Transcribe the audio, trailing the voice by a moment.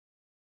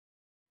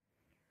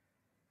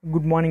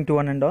Good morning to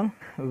one and all.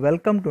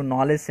 Welcome to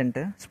Knowledge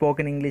Center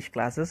Spoken English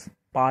Classes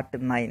Part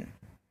 9.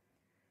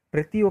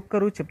 ప్రతి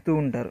ఒక్కరూ చెప్తూ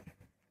ఉంటారు,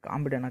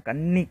 నాకు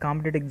అన్ని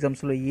కాంపిటేటివ్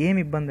ఎగ్జామ్స్లో ఏమి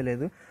ఇబ్బంది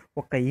లేదు,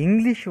 ఒక్క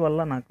ఇంగ్లీష్ వల్ల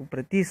నాకు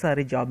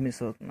ప్రతిసారి జాబ్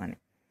మిస్ అవుతుందని.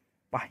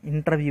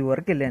 ఇంటర్వ్యూ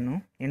వరకు వెళ్ళాను,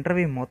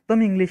 ఇంటర్వ్యూ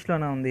మొత్తం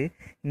ఇంగ్లీష్లోనే ఉంది,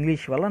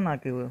 ఇంగ్లీష్ వల్ల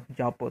నాకు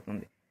జాబ్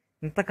పోతుంది.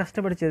 ఇంత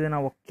కష్టపడి చదివిన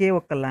ఒకే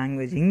ఒక్క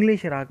లాంగ్వేజ్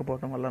ఇంగ్లీష్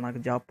రాకపోవడం వల్ల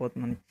నాకు జాబ్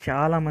పోతుందని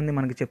చాలామంది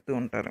మనకు చెప్తూ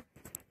ఉంటారు.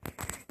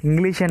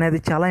 ఇంగ్లీష్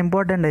అనేది చాలా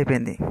ఇంపార్టెంట్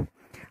అయిపోయింది,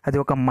 అది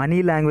ఒక మనీ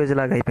లాంగ్వేజ్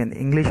లాగా అయిపోయింది.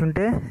 ఇంగ్లీష్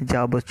ఉంటే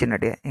జాబ్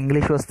వచ్చినట్టుగా,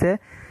 ఇంగ్లీష్ వస్తే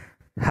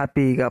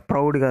హ్యాపీగా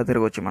ప్రౌడ్గా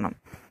తిరగవచ్చు మనం.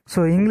 సో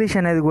ఇంగ్లీష్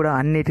అనేది కూడా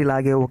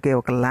అన్నిటిలాగే ఒకే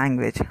ఒక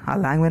లాంగ్వేజ్. ఆ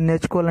లాంగ్వేజ్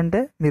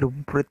నేర్చుకోవాలంటే మీరు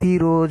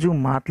ప్రతిరోజు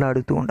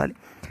మాట్లాడుతూ ఉండాలి.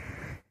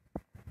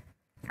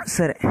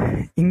 సరే,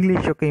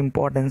 ఇంగ్లీష్ యొక్క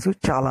ఇంపార్టెన్స్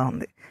చాలా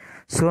ఉంది,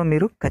 సో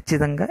మీరు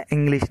ఖచ్చితంగా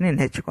ఇంగ్లీష్ని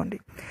నేర్చుకోండి.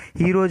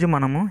 ఈరోజు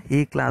మనము ఈ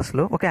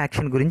క్లాస్లో ఒక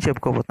యాక్షన్ గురించి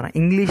చెప్పుకోబోతున్నాం.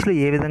 ఇంగ్లీష్లో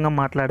ఏ విధంగా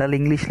మాట్లాడాలి,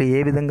 ఇంగ్లీష్లో ఏ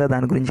విధంగా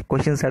దాని గురించి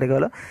క్వశ్చన్స్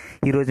అడగాలో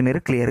ఈరోజు మీరు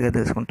క్లియర్గా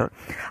తెలుసుకుంటారు.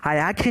 ఆ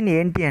యాక్షన్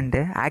ఏంటి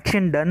అంటే,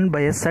 action done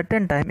by a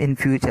certain time in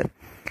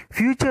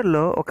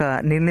ఫ్యూచర్లో ఒక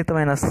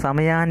నిర్ణీతమైన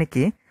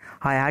సమయానికి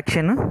ఆ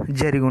యాక్షన్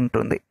జరిగి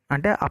ఉంటుంది.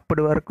 అంటే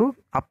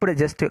అప్పుడే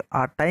జస్ట్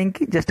ఆ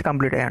టైంకి జస్ట్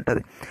కంప్లీట్ అయి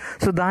ఉంటుంది.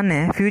 సో దాన్నే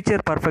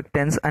ఫ్యూచర్ పర్ఫెక్ట్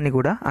టెన్స్ అని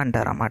కూడా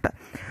అంటారన్నమాట.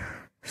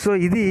 సో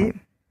ఇది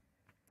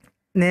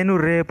నేను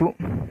రేపు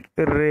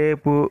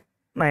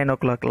 9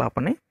 o'clock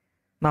లోపని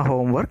నా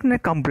హోంవర్క్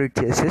నేను కంప్లీట్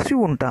చేసేసి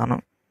ఉంటాను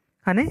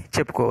అని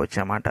చెప్పుకోవచ్చు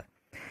అన్నమాట.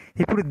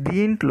 ఇప్పుడు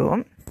దీంట్లో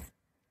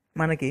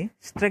మనకి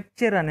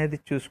స్ట్రక్చర్ అనేది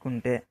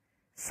చూసుకుంటే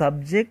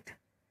subject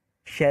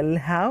shall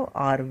have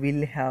are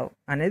will have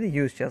అనేది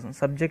యూజ్ చేస్తాం.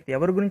 సబ్జెక్ట్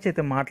ఎవరి గురించి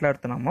అయితే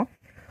మాట్లాడుతున్నామో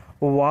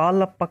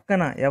వాళ్ళ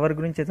పక్కన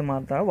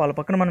వాళ్ళ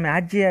పక్కన మనం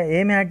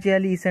ఏం యాడ్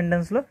చేయాలి ఈ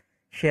సెంటెన్స్లో?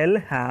 Shall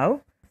have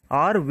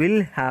are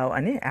will have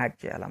అని యాడ్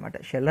చేయాలన్నమాట.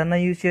 షెల్ అన్న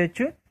యూజ్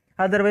చేయొచ్చు,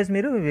 అదర్వైజ్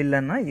మీరు విల్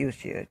అన్న యూజ్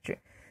చేయొచ్చు.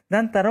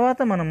 దాని తర్వాత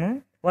మనము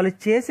వాళ్ళు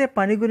చేసే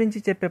పని గురించి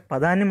చెప్పే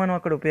పదాన్ని మనం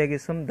అక్కడ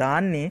ఉపయోగిస్తాం,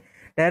 దాన్ని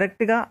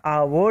డైరెక్ట్గా ఆ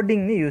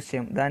వర్డింగ్ని యూజ్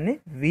చేయం, దాన్ని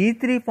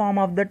V3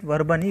 form of that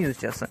verb అని యూజ్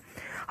చేస్తాం.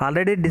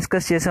 ఆల్రెడీ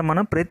డిస్కస్ చేసాం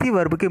మనం, ప్రతి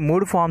వర్బ్కి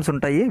 3 ఫార్మ్స్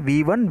ఉంటాయి,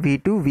 V1,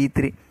 V2,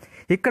 V3.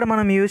 ఇక్కడ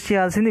మనం యూజ్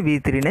చేయాల్సింది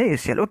V3నే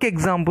యూజ్ చేయాలి. ఒక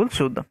ఎగ్జాంపుల్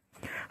చూద్దాం.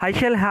 I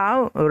shall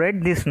have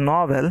read this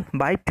novel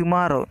by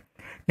tomorrow.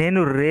 నేను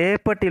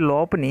రేపటి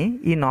లోపుని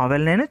ఈ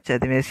నావెల్ నేను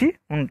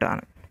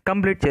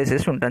కంప్లీట్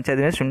చేసేసి ఉంటాను,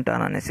 చదివేసి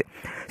ఉంటాను అనేసి.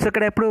 సో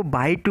ఇక్కడ ఎప్పుడు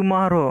బై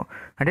టుమారో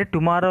అంటే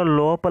టుమారో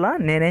లోపల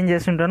నేనేం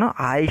చేస్తుంటాను,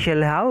 I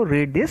shall have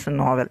read this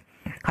novel.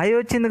 I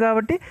వచ్చింది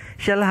కాబట్టి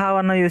షెల్ హ్యావ్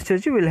అన్న యూజ్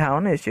చేయొచ్చు, విల్ హ్యావ్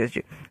అన్న యూజ్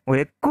చేయొచ్చు.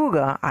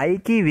 ఎక్కువగా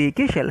ఐకి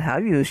వీకి షెల్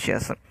హ్యావ్ యూజ్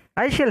చేస్తాం.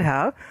 ఐ షెల్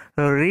హ్యావ్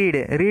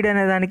రీడ్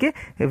అనే దానికి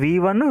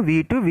V1,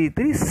 V2,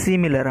 V3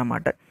 సిమిలర్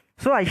అన్నమాట.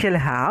 So I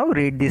shall have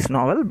read this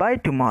novel by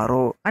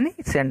tomorrow అని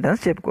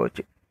సెంటెన్స్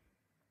చెప్పుకోవచ్చు.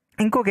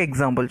 ఇంకొక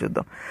ఎగ్జాంపుల్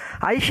చూద్దాం.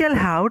 I shall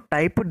have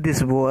typed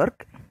this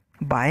work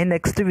by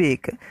next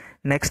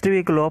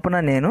week లోపల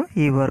నేను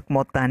ఈ వర్క్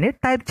మొత్తాన్ని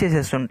టైప్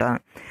చేసేస్తుంటాను.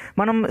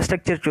 మనం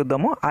స్ట్రక్చర్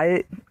చూద్దాము. ఐ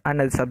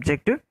అనేది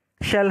సబ్జెక్టు,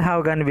 షెల్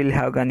హ్యావ్ కానీ విల్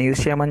హ్యావ్ కానీ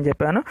యూజ్ చేయమని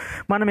చెప్పాను.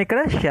 మనం ఇక్కడ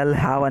షెల్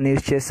హ్యావ్ అని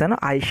యూజ్ చేస్తాను.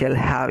 I shall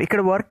have.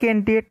 ఇక్కడ వర్క్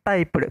ఏంటి?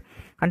 టైప్డ్.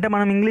 అంటే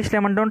మనం ఇంగ్లీష్లో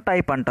ఏమంటాం?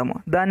 టైప్ అంటాము.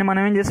 దాన్ని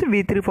మనం ఏం చేసి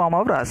V3 ఫార్మ్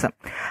ఆఫ్ రాసాం.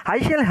 I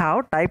shall have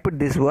typed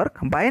this work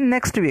by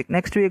next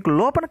week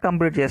లోపల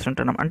కంప్లీట్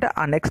చేస్తుంటాను. అంటే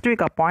ఆ నెక్స్ట్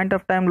వీక్ ఆ పాయింట్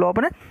ఆఫ్ టైం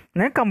లోపల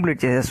నేను complete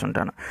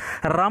చేసేస్తుంటాను.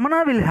 Ramana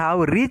will have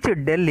reach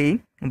Delhi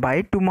by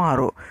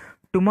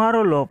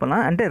tomorrow లోపల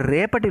అంటే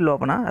రేపటి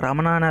లోపల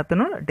రమణ అనే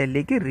అతను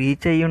ఢిల్లీకి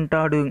రీచ్ అయ్యి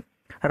ఉంటాడు.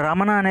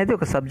 రమణ అనేది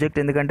ఒక సబ్జెక్ట్,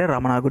 ఎందుకంటే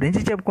రమణ గురించి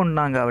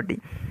చెప్పుకుంటున్నాం కాబట్టి.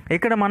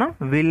 ఇక్కడ మనం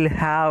విల్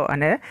హ్యావ్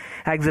అనే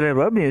ఆక్సిలరీ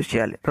వర్బ్ యూజ్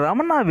చేయాలి.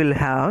 రమణ విల్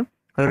హ్యావ్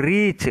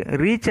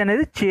రీచ్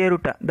అనేది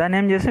చేరుట, దాన్ని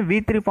ఏం చేస్తాం?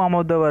 V3 form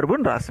of the verb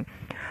అని రాస్తాం.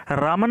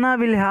 Ramana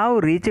will have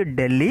reach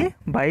Delhi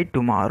by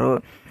tomorrow.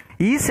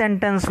 ఈ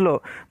సెంటెన్స్లో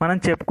మనం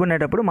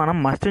చెప్పుకునేటప్పుడు మనం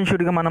మస్ట్ అండ్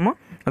షుడ్గా మనము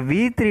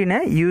V3నే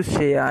యూజ్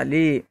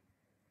చేయాలి.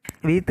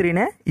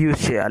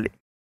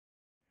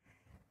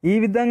 ఈ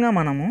విధంగా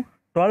మనము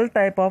 12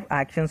 టైప్ ఆఫ్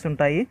యాక్షన్స్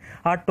ఉంటాయి.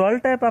 ఆ 12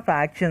 టైప్ ఆఫ్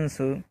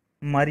యాక్షన్స్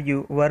మరియు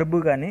వర్బ్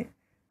కానీ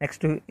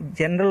నెక్స్ట్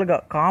జనరల్గా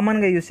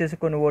కామన్గా యూజ్ చేసే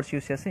కొన్ని వర్డ్స్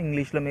యూజ్ చేస్తే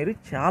ఇంగ్లీష్లో మీరు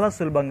చాలా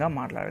సులభంగా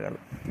మాట్లాడగలరు.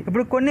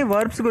 ఇప్పుడు కొన్ని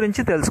వర్బ్స్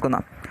గురించి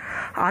తెలుసుకుందాం.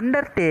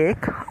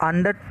 అండర్టేక్,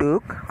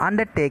 అండర్టుక్,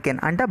 అండర్టేకెన్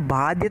అంటే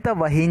బాధ్యత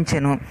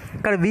వహించెను.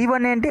 ఇక్కడ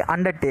V1 ఏంటి?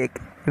 అండర్టేక్.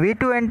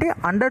 V2 ఏంటి?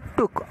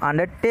 అండర్టుక్,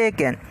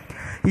 అండర్టేకెన్.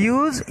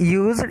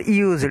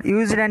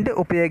 యూజ్డ్ అంటే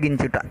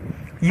ఉపయోగించుట.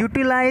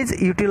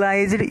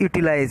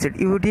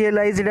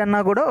 యూటిలైజ్డ్ అన్నా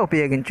కూడా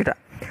ఉపయోగించుట.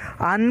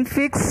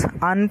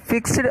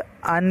 అన్ఫిక్స్డ్.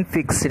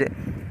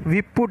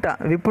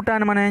 విప్పుట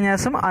అని మనం ఏం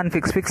చేస్తాం?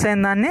 ఫిక్స్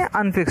అయిన దాన్ని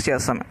అన్ఫిక్స్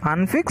చేస్తాం.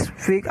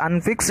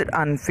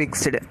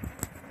 అన్ఫిక్స్డ్.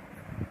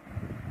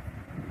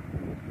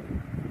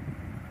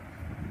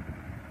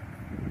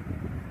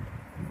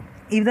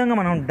 ఈ విధంగా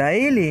మనం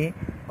డైలీ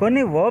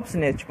కొన్ని వర్బ్స్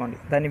నేర్చుకోండి.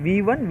 దాన్ని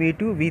V1,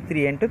 V2, V3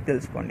 ఏంటో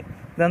తెలుసుకోండి.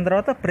 దాని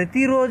తర్వాత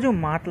ప్రతిరోజు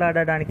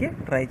మాట్లాడడానికి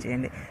ట్రై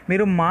చేయండి.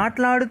 మీరు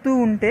మాట్లాడుతూ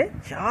ఉంటే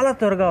చాలా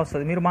త్వరగా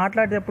వస్తుంది. మీరు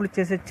మాట్లాడేటప్పుడు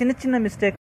చేసే చిన్న మిస్టేక్